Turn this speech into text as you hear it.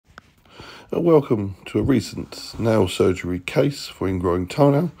Welcome to a recent nail surgery case for ingrown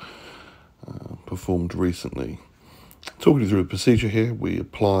toenail performed recently. Talking you through the procedure here, we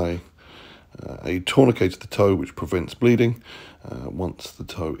apply a tourniquet to the toe which prevents bleeding once the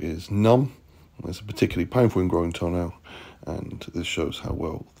toe is numb. It's a particularly painful ingrown toenail, and this shows how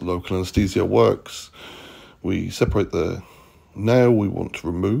well the local anaesthesia works. We separate the nail we want to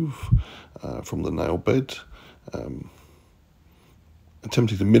remove from the nail bed,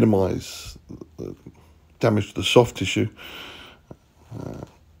 attempting to minimise the damage to the soft tissue,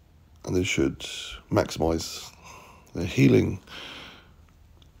 and this should maximise the healing.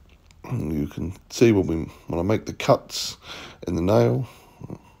 And you can see when I make the cuts in the nail,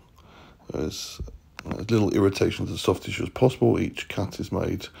 there's as little irritation to the soft tissue as possible. Each cut is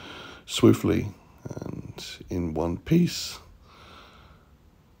made swiftly and in one piece.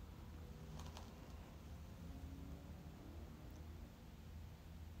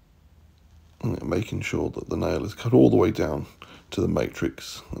 And making sure that the nail is cut all the way down to the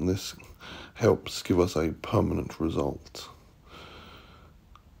matrix, and this helps give us a permanent result.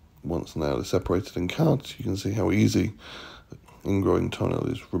 Once the nail is separated and cut, you can see how easy the ingrown toenail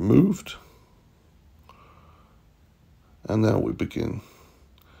is removed. And now we begin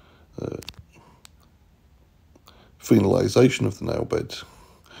finalisation of the nail bed.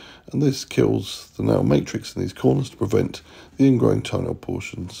 And this kills the nail matrix in these corners to prevent the ingrown toenail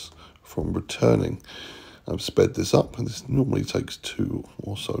portions from returning. I've sped this up, and this normally takes 2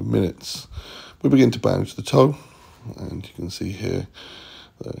 or so minutes. We begin to bandage the toe, and you can see here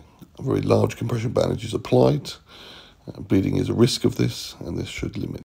a very large compression bandage is applied. Bleeding is a risk of this, and this should limit